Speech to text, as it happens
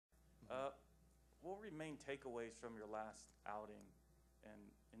your main takeaways from your last outing, and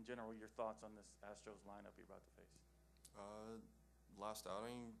in general, your thoughts on this Astros lineup you're about to face? Last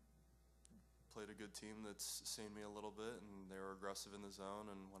outing, played a good team that's seen me a little bit, and they were aggressive in the zone.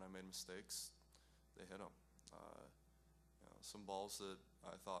 And when I made mistakes, they hit them. Some balls that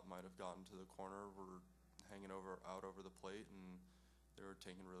I thought might have gotten to the corner were hanging out over the plate, and they were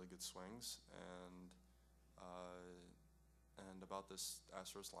taking really good swings. And about this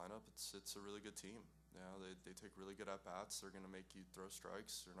Astros lineup, it's a really good team. They take really good at bats. They're going to make you throw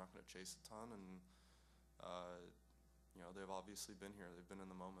strikes. They're not going to chase a ton, and they've obviously been here. They've been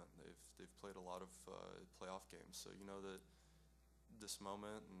in the moment. They've played a lot of playoff games, so you know that this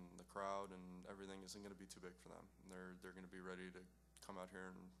moment and the crowd and everything isn't going to be too big for them. They're going to be ready to come out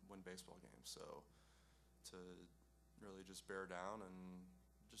here and win baseball games. So to really just bear down and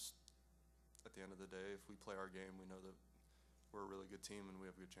just at the end of the day, if we play our game, we know that we're a really good team and we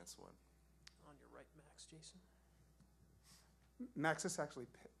have a good chance to win. On your right, Max. Jason? Max, this actually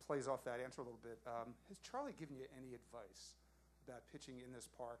plays off that answer a little bit. Has Charlie given you any advice about pitching in this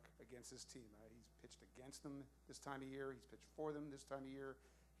park against this team? He's pitched against them this time of year. He's pitched for them this time of year.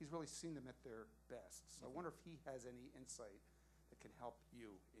 He's really seen them at their best. So I wonder if he has any insight that can help you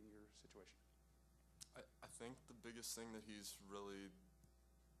in your situation. I think the biggest thing that he's really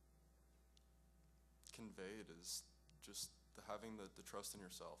conveyed is just having the trust in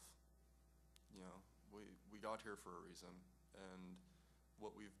yourself. We got here for a reason, and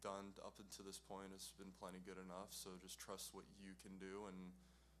what we've done up until this point has been plenty good enough. So just trust what you can do, and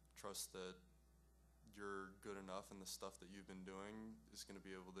trust that you're good enough, and the stuff that you've been doing is going to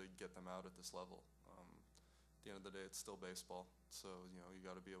be able to get them out at this level. At the end of the day, it's still baseball, so you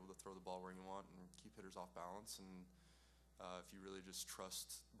got to be able to throw the ball where you want and keep hitters off balance. And if you really just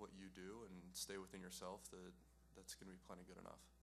trust what you do and stay within yourself, that's going to be plenty good enough.